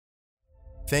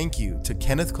Thank you to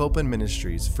Kenneth Copeland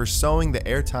Ministries for sowing the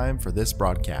airtime for this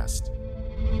broadcast.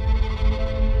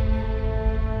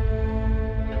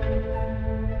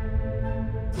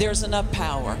 There's enough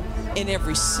power in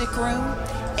every sick room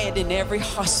and in every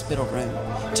hospital room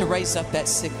to raise up that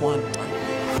sick one.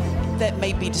 That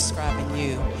may be describing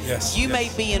you. Yes. You may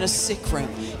be in a sick room.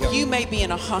 Yep. You may be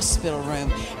in a hospital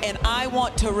room. And I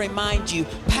want to remind you,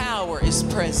 power is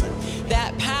present.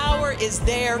 That power is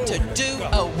there to do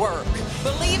a work.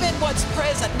 Believe in what's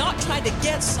present, not trying to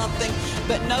get something,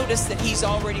 but notice that He's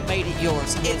already made it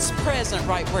yours. It's present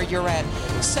right where you're at.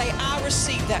 Say, I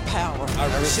receive that power.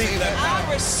 I receive that power.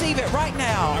 I receive it right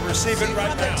now. I receive it right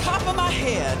From now. the top of my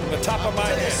head. From the top of my to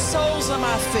head. the soles of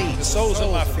my feet. The soles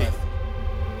of my feet.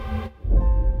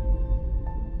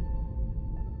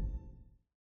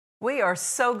 We are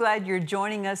so glad you're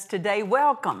joining us today.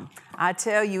 Welcome. I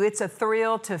tell you, it's a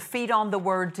thrill to feed on the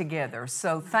Word together.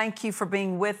 So thank you for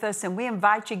being with us, and we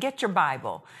invite you, get your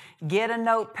Bible, get a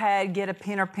notepad, get a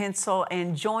pen or pencil,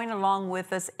 and join along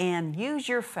with us and use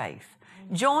your faith.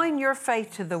 Join your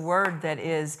faith to the Word that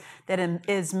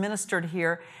is ministered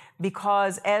here,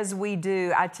 because as we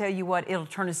do, I tell you what, it'll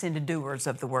turn us into doers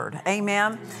of the Word.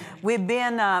 Amen. We've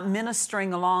been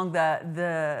ministering along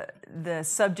the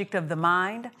subject of the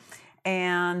mind.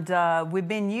 And we've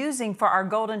been using for our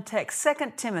golden text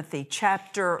 2 Timothy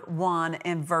chapter 1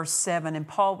 and verse 7. And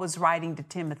Paul was writing to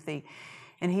Timothy,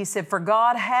 and he said, "For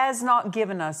God has not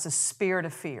given us a spirit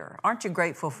of fear." Aren't you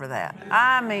grateful for that?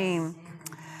 I mean,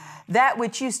 that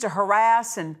which used to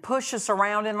harass and push us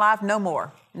around in life, no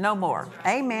more. No more.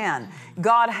 Amen.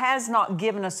 God has not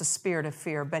given us a spirit of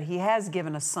fear, but He has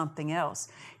given us something else.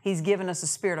 He's given us a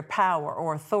spirit of power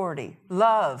or authority,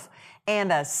 love,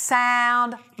 and a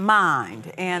sound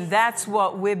mind. And that's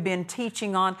what we've been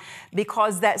teaching on,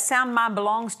 because that sound mind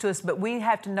belongs to us, but we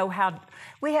have to know how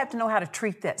to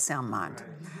treat that sound mind.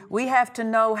 We have to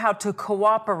know how to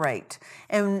cooperate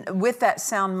and with that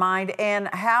sound mind and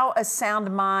how a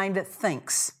sound mind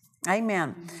thinks.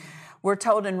 Amen. We're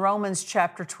told in Romans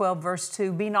chapter 12, verse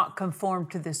 2, "Be not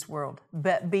conformed to this world,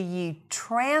 but be ye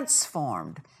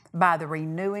transformed by the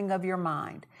renewing of your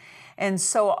mind." And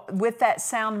so with that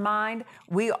sound mind,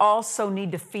 we also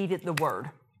need to feed it the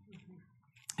Word.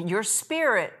 Your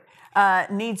spirit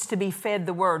needs to be fed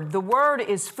the Word. The Word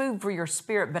is food for your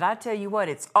spirit, but I tell you what,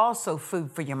 it's also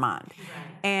food for your mind.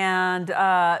 And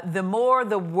the more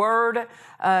the Word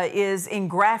is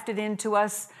engrafted into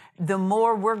us, the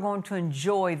more we're going to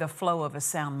enjoy the flow of a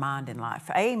sound mind in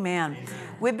life. Amen.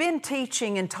 We've been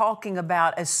teaching and talking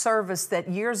about a service that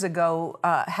years ago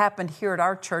happened here at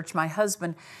our church. My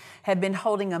husband had been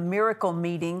holding a miracle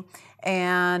meeting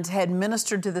and had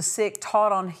ministered to the sick,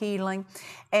 taught on healing.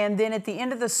 And then at the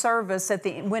end of the service,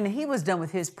 when he was done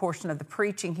with his portion of the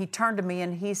preaching, he turned to me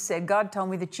and he said, "God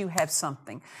told me that you have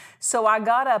something." So I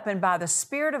got up, and by the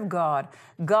Spirit of God,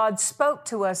 God spoke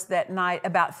to us that night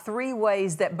about 3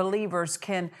 ways that believers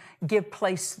can give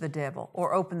place to the devil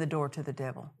or open the door to the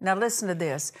devil. Now listen to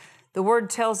this. The Word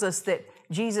tells us that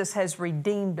Jesus has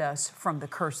redeemed us from the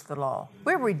curse of the law.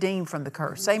 We're redeemed from the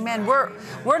curse. Amen.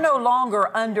 We're no longer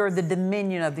under the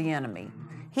dominion of the enemy.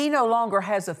 He no longer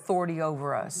has authority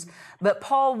over us. But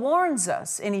Paul warns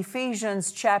us in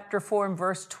Ephesians chapter 4 and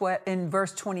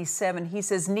verse 27. He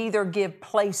says, "Neither give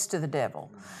place to the devil."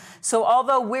 So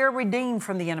although we're redeemed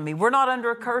from the enemy, we're not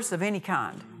under a curse of any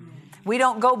kind. We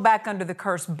don't go back under the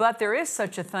curse, but there is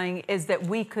such a thing as that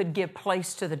we could give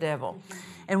place to the devil.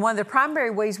 And one of the primary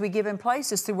ways we give him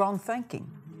place is through wrong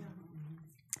thinking.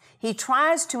 He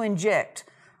tries to inject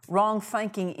wrong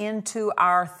thinking into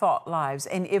our thought lives.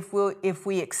 And if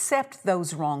we accept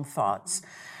those wrong thoughts,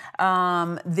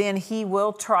 then he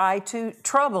will try to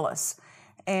trouble us.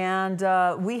 And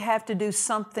we have to do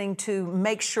something to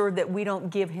make sure that we don't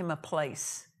give him a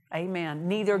place. Amen.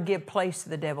 Neither give place to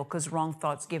the devil, because wrong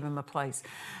thoughts give him a place.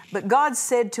 But God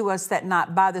said to us that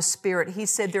night by the Spirit, He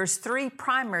said there's 3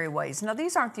 primary ways. Now,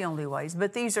 these aren't the only ways,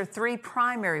 but these are 3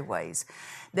 primary ways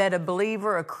that a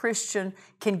believer, a Christian,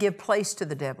 can give place to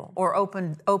the devil or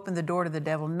open the door to the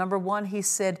devil. Number 1, He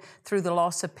said, through the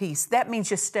loss of peace. That means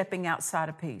just stepping outside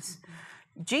of peace.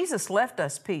 Jesus left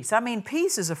us peace. I mean,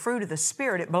 peace is a fruit of the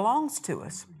Spirit. It belongs to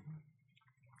us.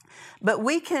 But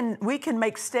we can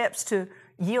make steps to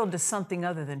yield to something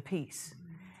other than peace.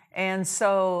 And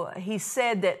so He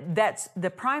said that that's the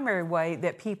primary way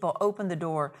that people open the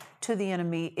door to the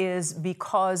enemy, is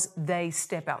because they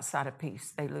step outside of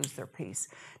peace. They lose their peace.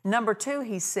 Number 2,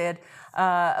 He said,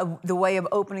 the way of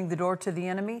opening the door to the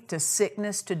enemy, to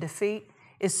sickness, to defeat,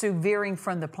 is through veering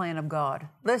from the plan of God.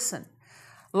 Listen,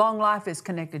 Long life is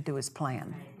connected to His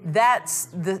plan. That's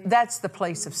the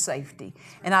place of safety.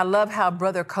 And I love how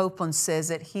Brother Copeland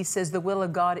says it. He says the will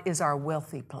of God is our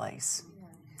wealthy place.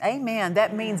 Amen.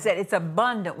 That means that it's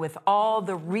abundant with all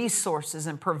the resources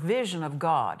and provision of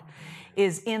God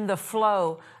is in the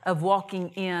flow of walking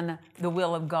in the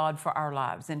will of God for our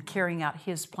lives and carrying out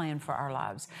His plan for our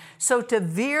lives. So to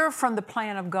veer from the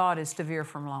plan of God is to veer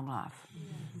from long life.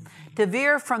 To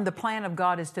veer from the plan of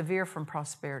God is to veer from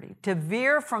prosperity. To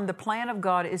veer from the plan of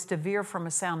God is to veer from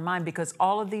a sound mind, because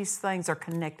all of these things are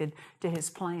connected to His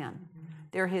plan.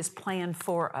 They're His plan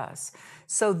for us.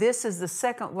 So this is the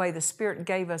second way the Spirit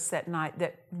gave us that night,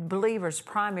 that believers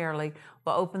primarily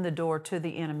will open the door to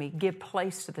the enemy, give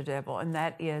place to the devil, and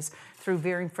that is through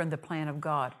veering from the plan of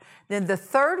God. Then the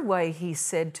third way He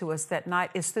said to us that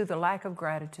night is through the lack of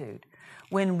gratitude.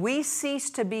 When we cease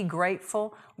to be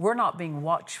grateful, we're not being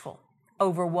watchful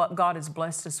over what God has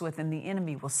blessed us with, and the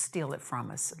enemy will steal it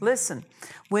from us. Listen,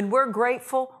 when we're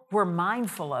grateful, we're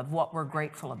mindful of what we're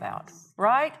grateful about,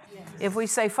 right? Yes. If we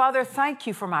say, Father, thank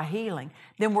you for my healing,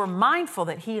 then we're mindful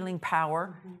that healing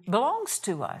power belongs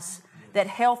to us, that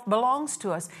health belongs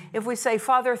to us. If we say,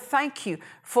 Father, thank you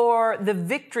for the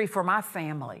victory for my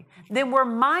family, then we're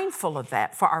mindful of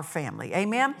that for our family.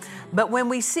 Amen? But when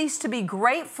we cease to be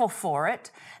grateful for it,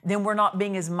 then we're not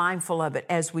being as mindful of it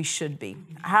as we should be.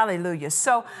 Hallelujah.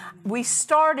 So we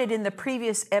started in the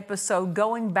previous episode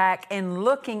going back and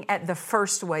looking at the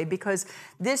first way, because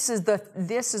this is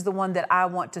the one that I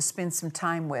want to spend some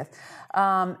time with.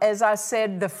 As I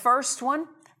said, the first one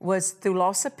was through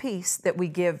loss of peace that we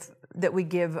give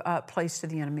place to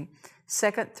the enemy.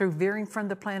 Second, through veering from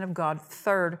the plan of God.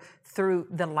 Third, through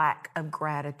the lack of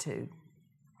gratitude.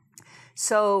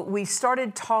 So we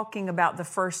started talking about the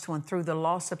first one through the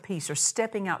loss of peace, or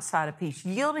stepping outside of peace,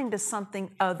 yielding to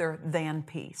something other than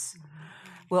peace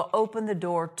will open the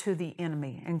door to the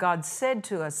enemy. And God said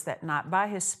to us that night by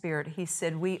His Spirit, He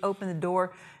said we open the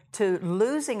door to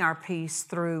losing our peace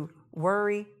through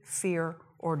worry, fear,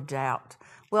 or doubt.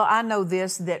 Well, I know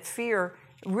this, that fear,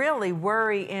 really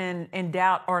worry and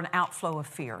doubt are an outflow of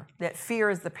fear. That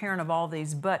fear is the parent of all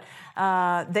these, but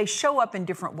they show up in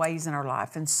different ways in our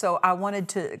life. And so I wanted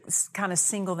to kind of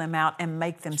single them out and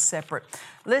make them separate.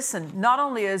 Listen, not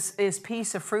only is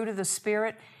peace a fruit of the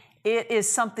Spirit, it is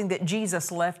something that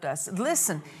Jesus left us.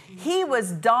 Listen, He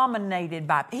was governed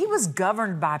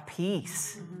by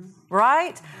peace,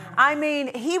 right? I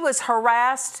mean, He was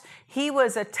harassed. He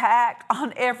was attacked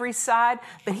on every side,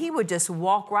 but He would just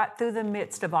walk right through the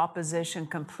midst of opposition,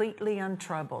 completely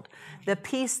untroubled. The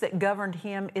peace that governed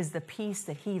Him is the peace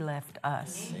that He left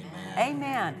us.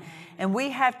 Amen. And we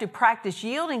have to practice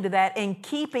yielding to that and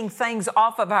keeping things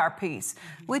off of our peace.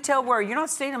 We tell worry, you're not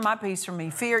stealing my peace from me.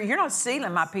 Fear, you're not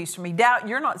stealing my peace from me. Doubt,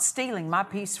 you're not stealing my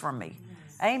peace from me.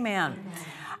 Amen.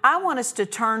 I want us to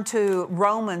turn to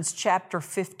Romans chapter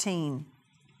 15.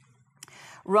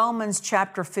 Romans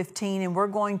chapter 15, and we're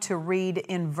going to read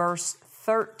in verse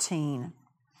 13.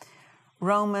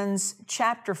 Romans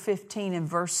chapter 15 and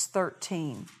verse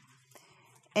 13.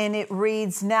 And it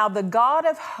reads, "Now the God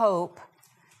of hope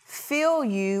fill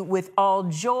you with all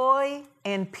joy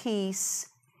and peace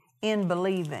in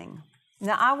believing."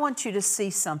 Now I want you to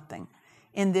see something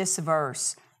in this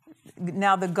verse.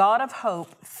 Now the God of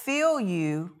hope fill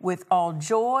you with all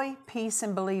joy, peace,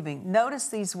 and believing. Notice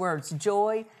these words,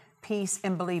 joy, peace,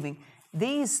 and believing.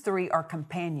 These three are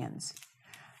companions.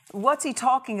 What's he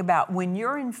talking about? When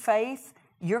you're in faith,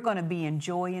 you're going to be in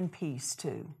joy and peace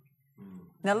too.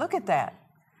 Now look at that.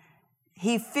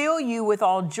 He fill you with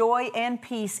all joy and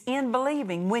peace in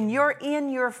believing. When you're in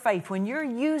your faith, when you're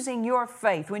using your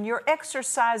faith, when you're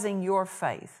exercising your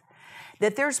faith,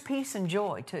 that there's peace and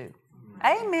joy too.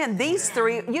 Amen. These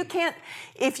three, you can't,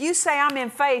 if you say I'm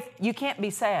in faith, you can't be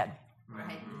sad.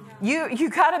 You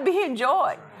got to be in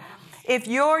joy. If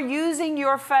you're using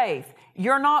your faith,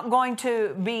 you're not going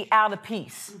to be out of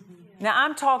peace. Now,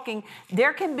 I'm talking,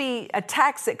 there can be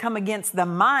attacks that come against the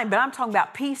mind, but I'm talking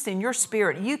about peace in your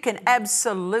spirit. You can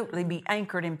absolutely be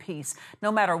anchored in peace,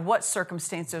 no matter what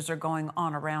circumstances are going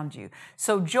on around you.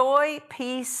 So joy,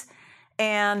 peace,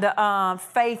 and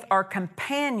faith are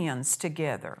companions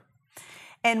together.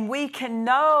 And we can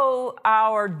know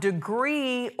our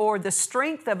degree or the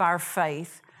strength of our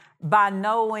faith by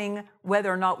knowing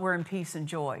whether or not we're in peace and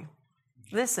joy.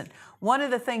 Listen, one of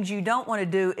the things you don't want to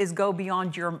do is go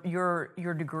beyond your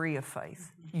degree of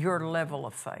faith, your level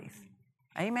of faith.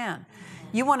 Amen.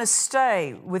 You want to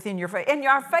stay within your faith. And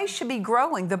our faith should be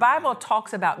growing. The Bible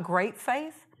talks about great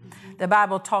faith. The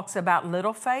Bible talks about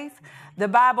little faith. The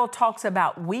Bible talks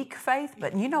about weak faith.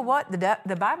 But you know what?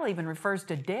 The Bible even refers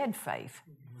to dead faith.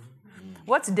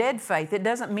 What's dead faith? It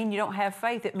doesn't mean you don't have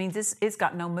faith. It means it's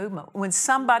got no movement. When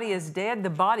somebody is dead, the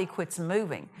body quits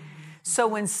moving. So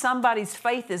when somebody's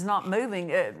faith is not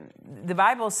moving, the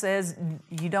Bible says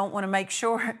you want to make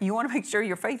sure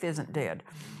your faith isn't dead.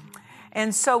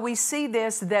 And so we see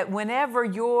this, that whenever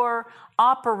you're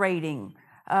operating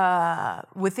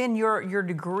within your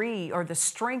degree or the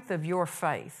strength of your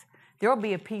faith, there will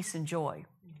be a peace and joy.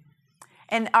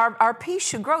 And our peace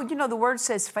should grow. You know, the Word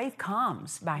says faith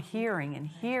comes by hearing, and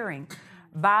hearing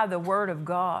by the Word of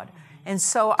God. And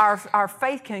so our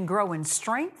faith can grow in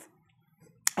strength.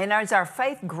 And as our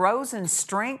faith grows in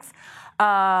strength,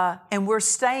 and we're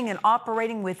staying and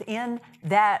operating within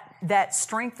that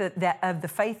strength of the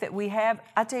faith that we have,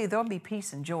 I tell you, there'll be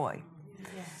peace and joy.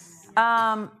 Yes.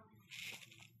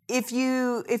 If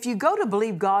you go to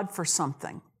believe God for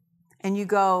something, and you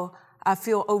go, I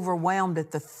feel overwhelmed at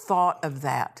the thought of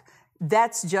that,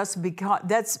 that's just because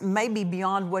that's maybe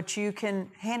beyond what you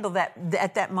can handle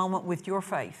at that moment with your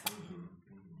faith.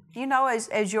 You know, as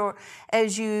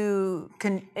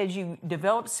you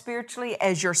develop spiritually,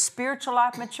 as your spiritual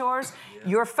life matures,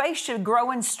 your faith should grow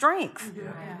in strength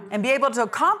and be able to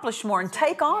accomplish more and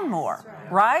take on more,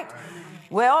 right?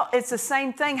 Well, it's the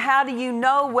same thing. How do you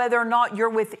know whether or not you're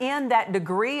within that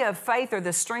degree of faith or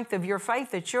the strength of your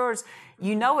faith that's yours?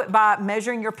 You know it by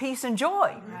measuring your peace and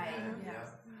joy.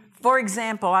 For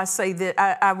example, I say that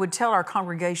I would tell our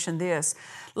congregation this.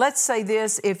 Let's say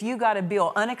this: if you got a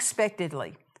bill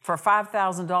unexpectedly for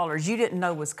 $5,000 you didn't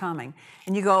know was coming,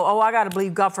 and you go, I got to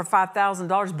believe God for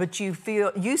 $5,000, but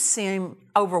you seem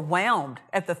overwhelmed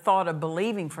at the thought of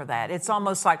believing for that. It's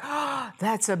almost like,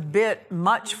 that's a bit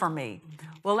much for me.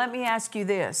 Well, let me ask you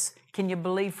this: can you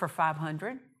believe for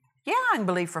 500? Yeah, I can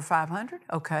believe for 500.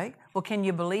 Okay. Well, can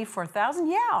you believe for 1,000?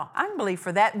 Yeah, I can believe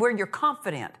for that, where you're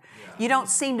confident. You don't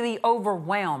seem to be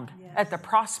overwhelmed at the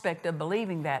prospect of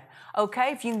believing that.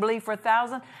 Okay, if you can believe for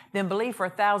 1,000, then believe for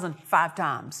 1,000 5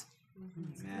 times.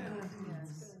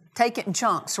 Take it in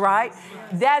chunks, right?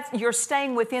 You're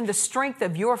staying within the strength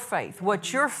of your faith,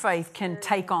 what your faith can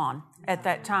take on at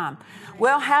that time.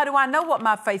 Well, how do I know what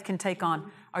my faith can take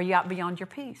on? Are you out beyond your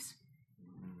peace?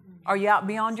 Are you out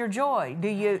beyond your joy? Do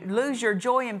you lose your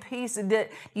joy and peace?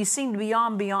 That you seem to be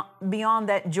beyond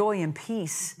that joy and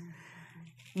peace.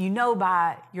 You know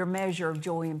by your measure of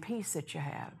joy and peace that you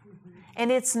have.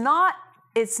 And it's not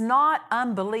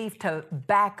unbelief to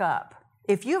back up.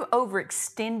 If you've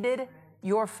overextended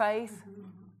your faith,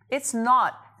 it's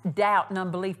not doubt and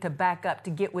unbelief to back up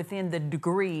to get within the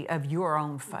degree of your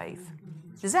own faith.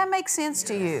 Does that make sense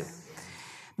to you?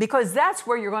 Because that's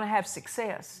where you're going to have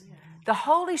success. The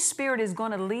Holy Spirit is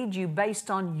going to lead you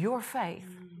based on your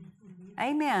faith.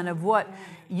 Amen. Of what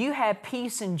you have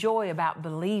peace and joy about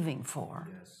believing for.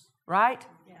 Right?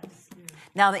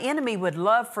 Now, the enemy would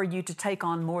love for you to take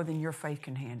on more than your faith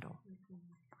can handle,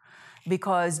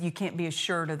 because you can't be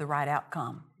assured of the right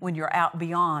outcome when you're out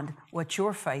beyond what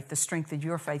your faith, the strength of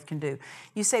your faith can do.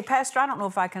 You say, Pastor, I don't know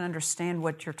if I can understand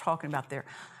what you're talking about there.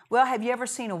 Well, have you ever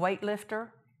seen a weightlifter?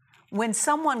 When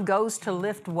someone goes to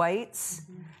lift weights,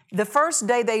 the first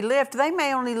day they lift, they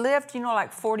may only lift,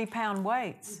 like 40-pound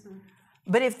weights.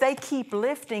 But if they keep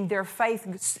lifting, their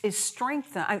faith is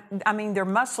strengthened. Their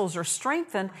muscles are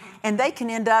strengthened, and they can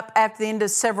end up, at the end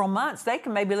of several months, they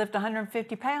can maybe lift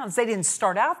 150 pounds. They didn't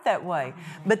start out that way,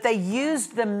 but they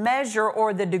used the measure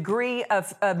or the degree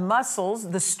of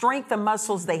muscles, the strength of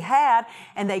muscles they had,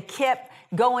 and they kept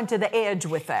going to the edge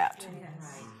with that.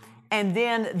 And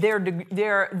then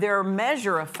their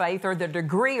measure of faith, or their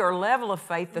degree or level of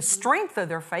faith, the strength of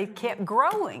their faith kept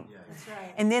growing.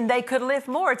 Right. And then they could lift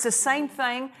more. It's the same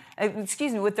thing,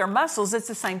 with their muscles, it's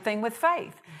the same thing with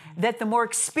faith. That the more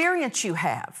experience you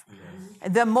have,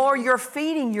 the more you're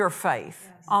feeding your faith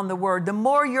on the Word, the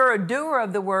more you're a doer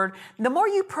of the Word, the more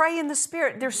you pray in the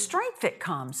Spirit, there's strength that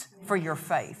comes for your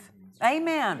faith.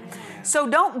 Amen. So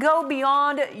don't go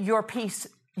beyond your peace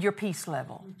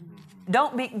level.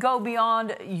 Don't go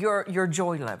beyond your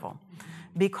joy level.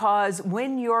 Because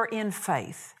when you're in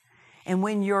faith, and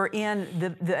when you're in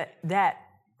the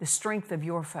strength of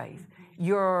your faith,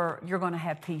 you're going to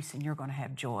have peace and you're going to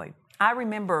have joy. I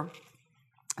remember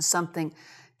something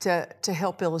to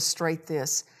help illustrate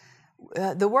this.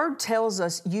 The Word tells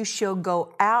us, you shall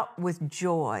go out with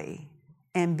joy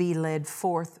and be led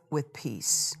forth with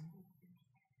peace.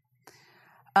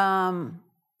 I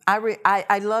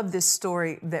love this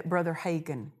story that Brother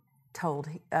Hagin told.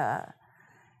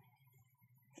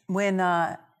 When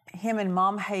him and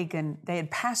Mom Hagin, they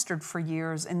had pastored for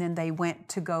years, and then they went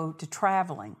to go to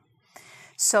traveling.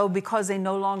 So because they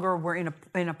no longer were in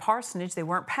a parsonage, they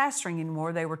weren't pastoring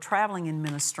anymore, they were traveling and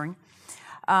ministering.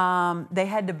 They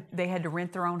had to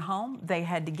rent their own home. They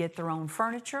had to get their own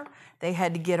furniture. They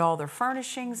had to get all their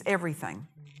furnishings, everything.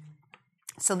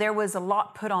 So there was a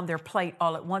lot put on their plate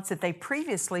all at once that they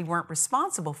previously weren't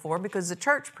responsible for because the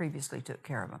church previously took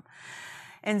care of them.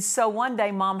 And so one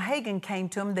day, Mom Hagen came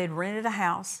to them. They'd rented a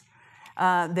house.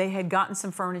 They had gotten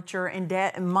some furniture, and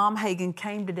Mom Hagen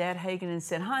came to Dad Hagen and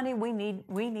said, "Honey, we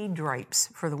need drapes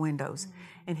for the windows."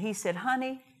 And he said,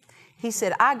 "Honey," he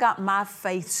said, "I got my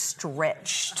faith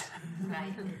stretched."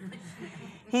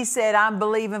 He said, "I'm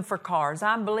believing for cars.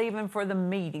 I'm believing for the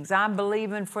meetings. I'm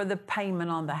believing for the payment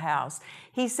on the house."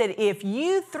 He said, "If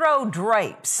you throw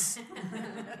drapes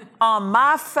on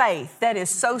my faith that is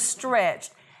so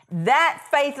stretched, that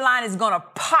faith line is going to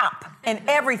pop and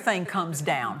everything comes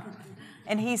down."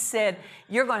 And he said,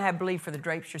 "You're going to have to believe for the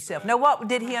drapes yourself." Now, what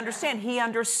did he understand? He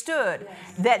understood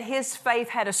that his faith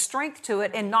had a strength to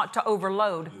it and not to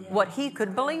overload what he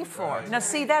could believe for. Now,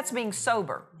 see, that's being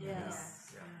sober.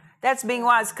 That's being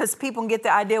wise, because people can get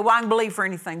the idea, well, I can believe for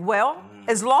anything. Well,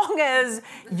 as long as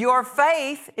your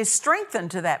faith is strengthened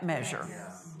to that measure.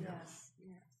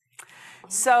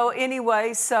 So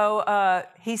anyway,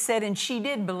 he said, and she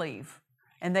did believe.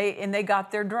 And they got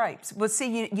their drapes. Well,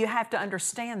 see, you have to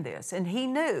understand this. And he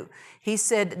knew. He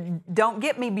said, "Don't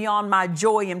get me beyond my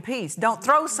joy and peace. Don't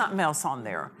throw something else on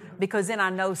there, because then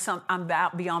I know I'm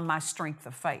out beyond my strength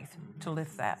of faith to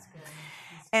lift that."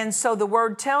 And so the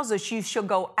Word tells us you shall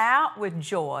go out with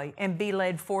joy and be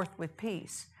led forth with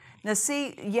peace. Now,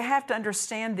 see, you have to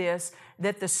understand this,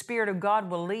 that the Spirit of God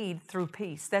will lead through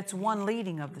peace. That's one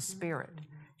leading of the Spirit.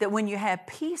 That when you have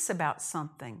peace about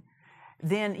something,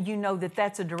 then you know that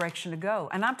that's a direction to go.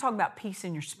 And I'm talking about peace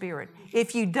in your spirit.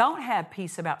 If you don't have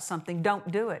peace about something,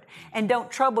 don't do it. And don't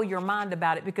trouble your mind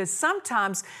about it, because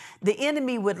sometimes the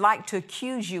enemy would like to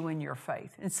accuse you in your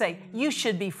faith and say, you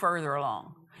should be further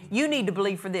along. You need to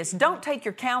believe for this. Don't take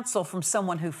your counsel from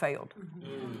someone who failed.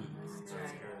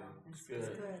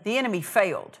 The enemy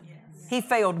failed. He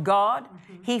failed God.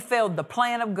 He failed the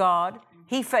plan of God.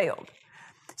 He failed.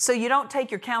 So you don't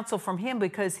take your counsel from him,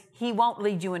 because he won't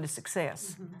lead you into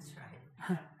success.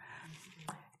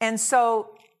 And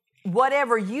so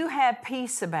whatever you have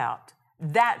peace about,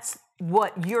 that's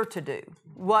what you're to do.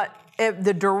 What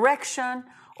the direction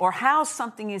or how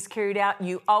something is carried out,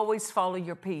 you always follow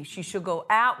your peace. You shall go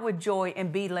out with joy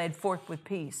and be led forth with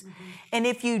peace. And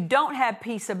if you don't have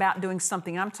peace about doing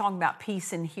something, I'm talking about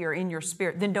peace in here, in your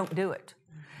spirit, then don't do it.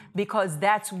 Because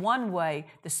that's one way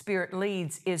the Spirit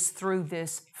leads, is through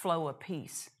this flow of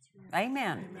peace.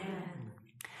 Amen.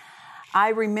 I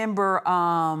remember,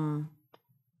 and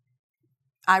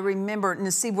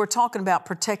see, we're talking about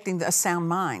protecting a sound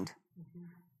mind.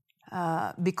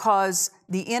 Because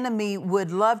the enemy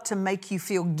would love to make you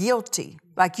feel guilty,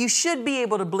 like you should be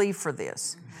able to believe for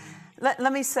this.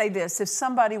 Let me say this. If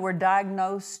somebody were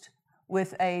diagnosed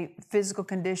with a physical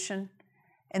condition,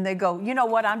 and they go, you know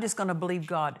what, I'm just going to believe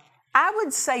God, I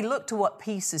would say, look to what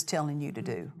peace is telling you to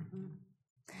do.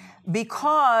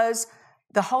 Because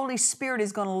the Holy Spirit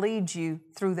is going to lead you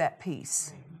through that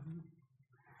peace.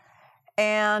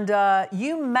 And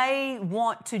you may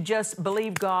want to just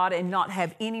believe God and not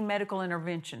have any medical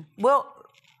intervention. Well,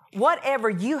 whatever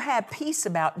you have peace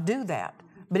about, do that.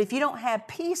 But if you don't have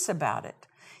peace about it,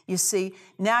 you see,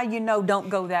 now you know, don't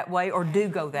go that way, or do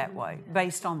go that way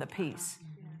based on the peace.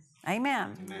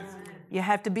 Amen. You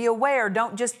have to be aware.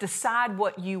 Don't just decide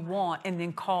what you want and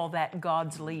then call that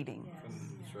God's leading.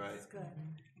 That's right.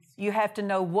 You have to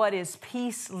know what is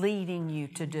peace leading you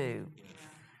to do.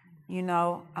 You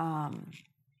know,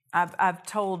 I've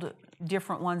told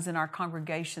different ones in our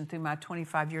congregation through my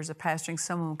 25 years of pastoring.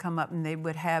 Someone would come up and they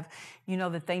would have, you know,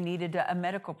 that they needed a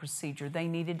medical procedure. They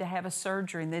needed to have a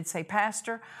surgery. And they'd say,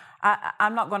 Pastor,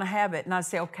 I'm not going to have it. And I'd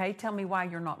say, okay, tell me why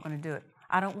you're not going to do it.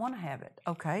 I don't want to have it.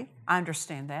 Okay, I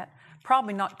understand that.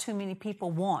 Probably not too many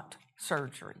people want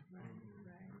surgery.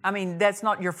 I mean, that's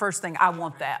not your first thing. I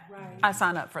want that. I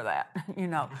sign up for that, you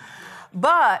know.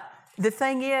 But the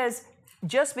thing is,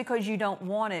 just because you don't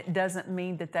want it doesn't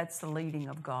mean that that's the leading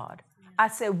of God. I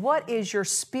said, what is your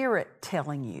spirit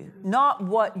telling you? Not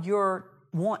what your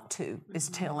want to is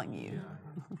telling you.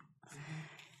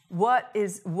 What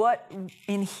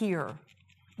in here?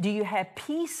 Do you have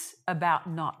peace about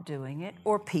not doing it,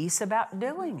 or peace about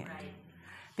doing it?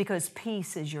 Because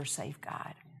peace is your safe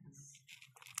guide.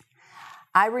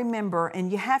 I remember,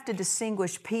 and you have to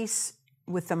distinguish peace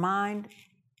with the mind,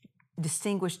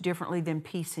 distinguish differently than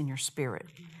peace in your spirit.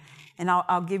 And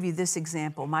I'll give you this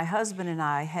example. My husband and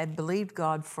I had believed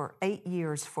God for 8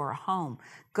 years for a home.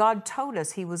 God told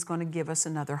us He was going to give us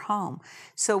another home.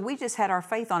 So we just had our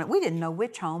faith on it. We didn't know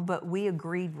which home, but we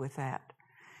agreed with that.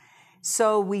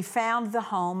 So we found the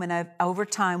home, and over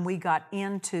time we got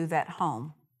into that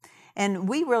home. And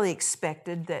we really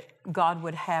expected that God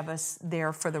would have us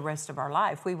there for the rest of our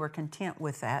life. We were content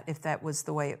with that, if that was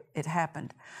the way it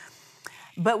happened.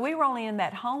 But we were only in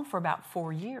that home for about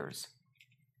 4 years.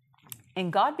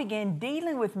 And God began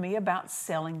dealing with me about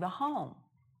selling the home.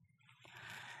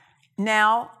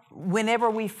 Now, whenever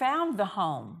we found the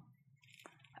home,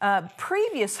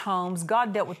 previous homes,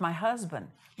 God dealt with my husband.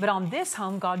 But on this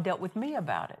home, God dealt with me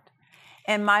about it.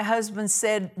 And my husband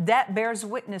said, that bears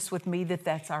witness with me that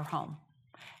that's our home.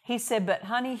 He said, but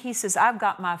honey, he says, I've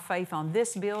got my faith on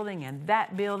this building and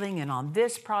that building and on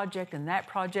this project and that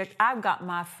project. I've got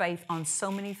my faith on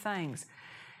so many things.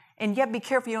 And yet be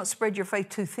careful you don't spread your faith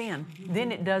too thin.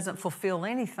 Then it doesn't fulfill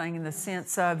anything in the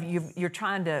sense of you're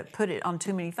trying to put it on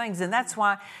too many things. And that's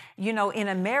why, in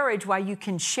a marriage, why you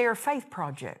can share faith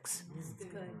projects.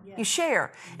 You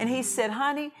share. And he said,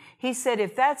 honey, he said,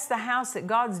 if that's the house that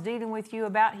God's dealing with you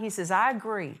about, he says, I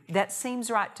agree. That seems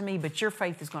right to me, but your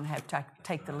faith is going to have to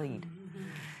take the lead.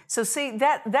 So see,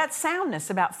 that soundness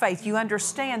about faith, you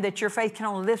understand that your faith can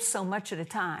only lift so much at a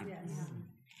time. Yes.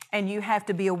 And you have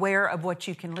to be aware of what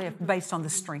you can lift based on the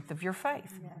strength of your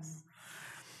faith. Yes.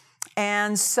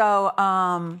 And so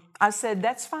I said,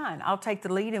 that's fine. I'll take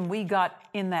the lead. And we got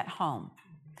in that home.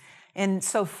 And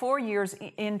so 4 years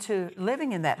into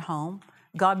living in that home,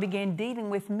 God began dealing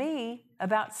with me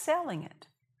about selling it.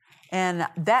 And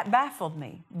that baffled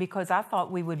me because I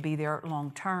thought we would be there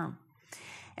long term.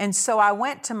 And so I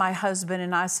went to my husband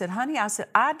and I said, honey,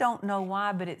 I don't know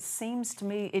why, but it seems to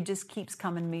me, it just keeps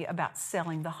coming to me about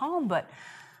selling the home, but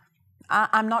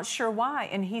I'm not sure why.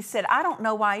 And he said, I don't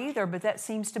know why either, but that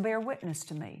seems to bear witness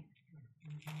to me.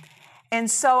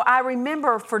 And so I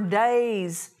remember for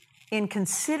days in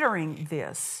considering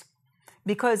this,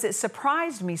 because it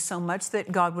surprised me so much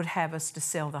that God would have us to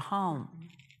sell the home.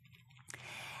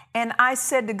 And I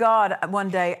said to God one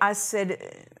day,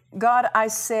 God,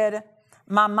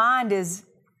 my mind is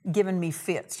giving me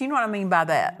fits. You know what I mean by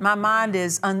that? My mind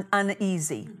is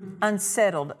uneasy,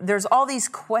 unsettled. There's all these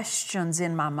questions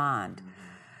in my mind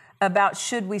about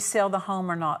should we sell the home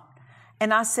or not.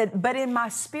 And I said, but in my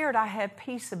spirit, I have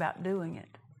peace about doing it.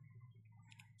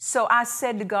 So I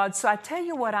said to God, so I tell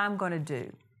you what I'm going to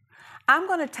do. I'm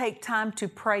going to take time to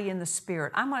pray in the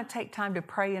Spirit. I'm going to take time to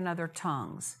pray in other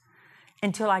tongues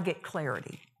until I get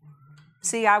clarity.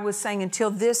 See, I was saying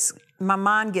until my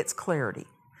mind gets clarity.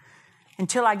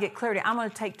 Until I get clarity, I'm going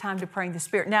to take time to pray in the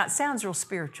Spirit. Now, it sounds real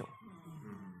spiritual,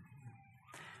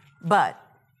 but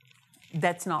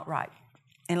that's not right.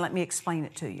 And let me explain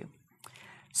it to you.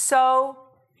 So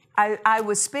I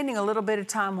was spending a little bit of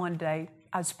time one day.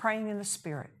 I was praying in the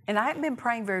Spirit. And I hadn't been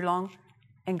praying very long,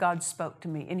 and God spoke to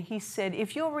me. And He said,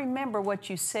 if you'll remember what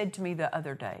you said to me the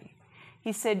other day,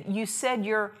 He said, you said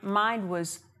your mind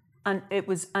was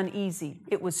uneasy.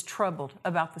 It was troubled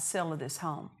about the sale of this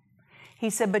home. He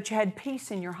said, but you had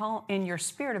peace in your home, in your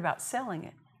spirit about selling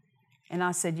it. And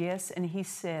I said, yes. And He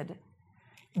said,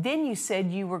 then you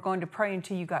said you were going to pray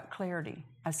until you got clarity.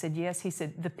 I said, yes. He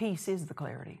said, the peace is the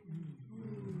clarity.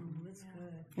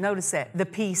 Notice that. The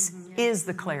peace is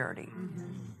the clarity.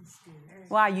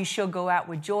 Why? You shall go out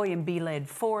with joy and be led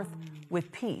forth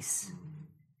with peace.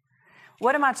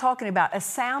 What am I talking about? A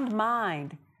sound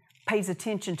mind pays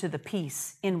attention to the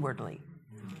peace inwardly.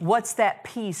 What's that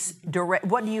peace direct?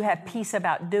 What do you have peace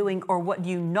about doing, or what do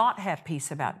you not have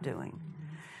peace about doing?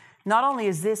 Not only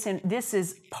is this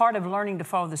is part of learning to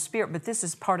follow the Spirit, but this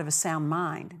is part of a sound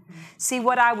mind. See,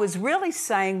 what I was really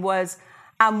saying was,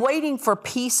 I'm waiting for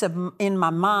peace in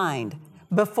my mind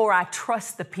before I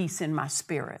trust the peace in my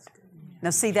spirit.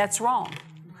 Now, see, that's wrong.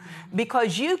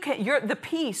 Because the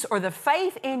peace or the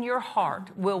faith in your heart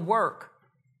will work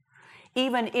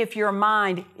even if your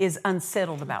mind is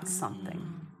unsettled about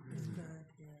something.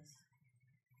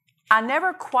 I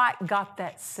never quite got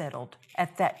that settled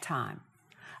at that time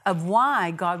of why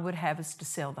God would have us to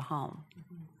sell the home.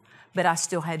 But I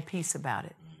still had peace about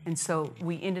it. And so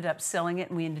we ended up selling it,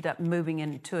 and we ended up moving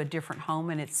into a different home,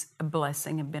 and it's a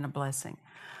blessing and been a blessing.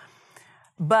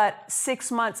 But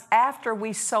 6 months after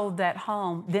we sold that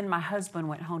home, then my husband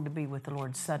went home to be with the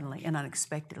Lord suddenly and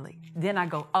unexpectedly. Then I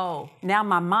go, oh, now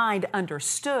my mind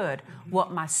understood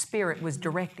what my spirit was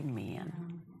directing me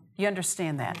in. You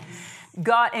understand that?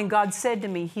 God said to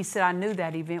me, He said, I knew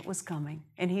that event was coming.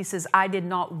 And He says, I did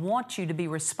not want you to be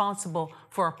responsible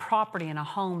for a property and a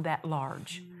home that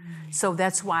large. So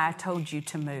that's why I told you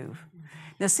to move.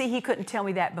 Now, see, He couldn't tell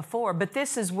me that before, but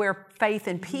this is where faith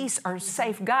and peace are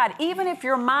safeguarded. Even if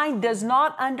your mind does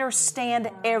not understand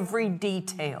every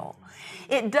detail,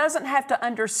 it doesn't have to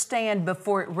understand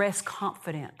before it rests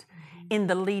confident in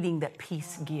the leading that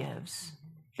peace gives.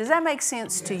 Does that make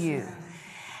sense to you?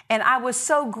 And I was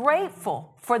so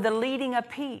grateful for the leading of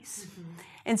peace.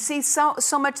 And see, so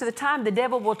much of the time, the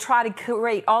devil will try to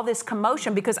create all this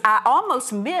commotion because I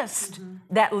almost missed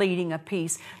that leading of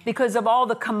peace because of all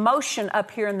the commotion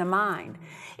up here in the mind.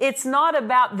 It's not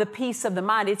about the peace of the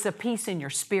mind. It's a peace in your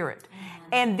spirit.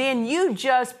 And then you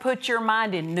just put your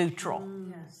mind in neutral.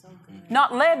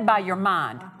 Not led by your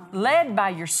mind, led by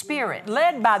your spirit,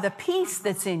 led by the peace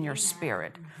that's in your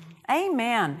spirit.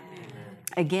 Amen.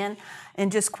 Again, and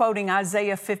just quoting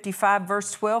Isaiah 55,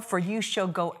 verse 12, for you shall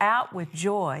go out with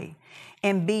joy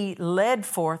and be led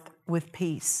forth with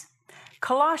peace.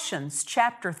 Colossians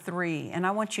chapter 3, and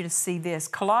I want you to see this.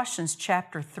 Colossians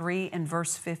chapter 3 and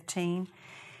verse 15.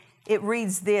 It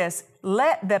reads this,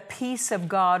 let the peace of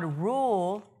God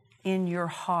rule in your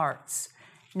hearts.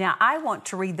 Now, I want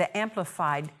to read the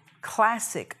Amplified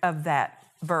classic of that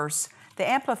verse. The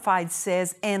Amplified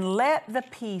says, and let the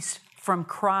peace from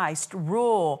Christ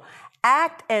rule.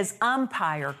 Act as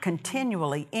umpire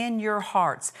continually in your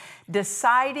hearts,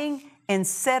 deciding and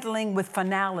settling with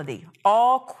finality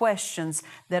all questions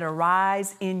that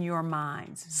arise in your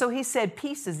minds. So he said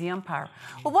peace is the umpire.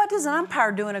 Well, what does an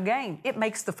umpire do in a game? It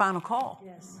makes the final call.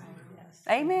 Yes.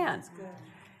 Amen.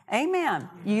 Amen.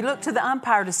 You look to the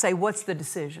umpire to say, what's the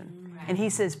decision? And he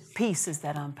says, peace is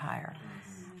that umpire.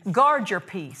 Guard your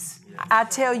peace. I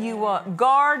tell you what,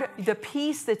 guard the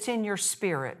peace that's in your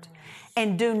spirit.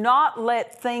 And do not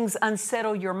let things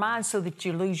unsettle your mind so that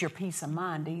you lose your peace of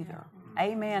mind either.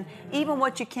 Amen. Even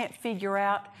what you can't figure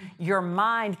out, your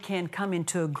mind can come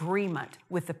into agreement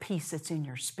with the peace that's in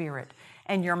your spirit.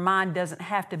 And your mind doesn't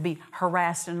have to be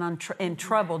harassed and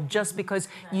troubled just because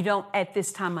you don't at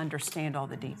this time understand all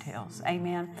the details.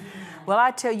 Amen. Well,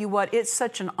 I tell you what, it's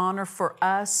such an honor for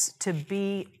us to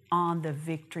be on the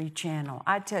Victory Channel.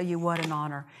 I tell you what an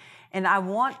honor. And I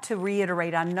want to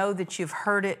reiterate, I know that you've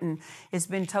heard it and it's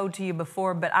been told to you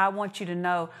before, but I want you to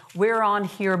know we're on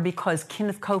here because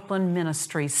Kenneth Copeland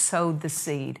Ministries sowed the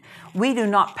seed. We do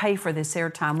not pay for this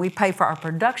airtime. We pay for our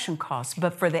production costs,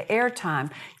 but for the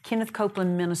airtime, Kenneth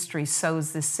Copeland Ministries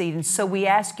sows this seed. And so we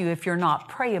ask you, if you're not,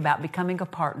 pray about becoming a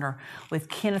partner with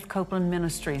Kenneth Copeland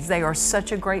Ministries. They are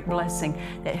such a great blessing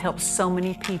that helps so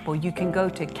many people. You can go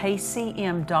to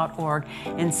kcm.org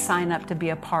and sign up to be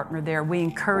a partner there. We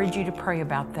encourage you to pray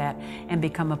about that and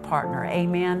become a partner.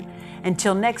 Amen.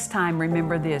 Until next time,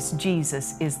 remember this,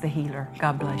 Jesus is the healer.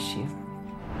 God bless you.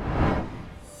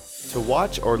 To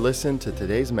watch or listen to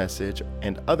today's message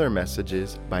and other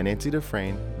messages by Nancy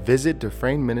Dufresne, visit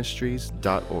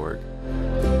DufresneMinistries.org.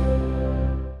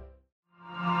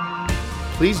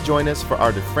 Please join us for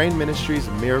our Dufresne Ministries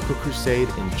Miracle Crusade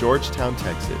in Georgetown,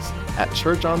 Texas, at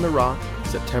Church on the Rock,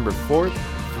 September 4th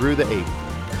through the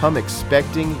 8th. Come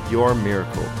expecting your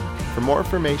miracle. For more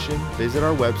information, visit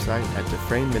our website at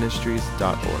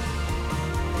DufresneMinistries.org.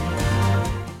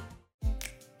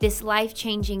 This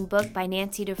life-changing book by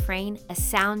Nancy Dufresne, A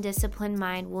Sound Disciplined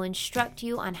Mind, will instruct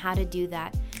you on how to do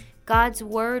that. God's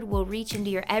Word will reach into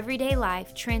your everyday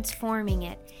life, transforming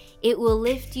it. It will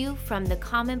lift you from the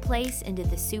commonplace into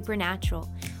the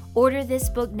supernatural. Order this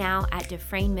book now at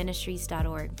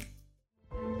DufresneMinistries.org.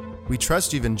 We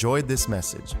trust you've enjoyed this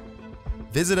message.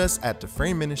 Visit us at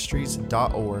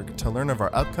DufresneMinistries.org to learn of our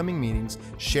upcoming meetings,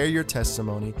 share your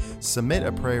testimony, submit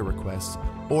a prayer request,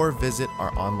 or visit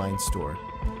our online store.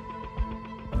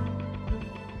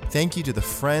 Thank you to the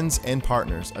friends and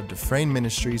partners of Dufresne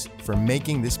Ministries for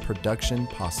making this production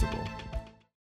possible.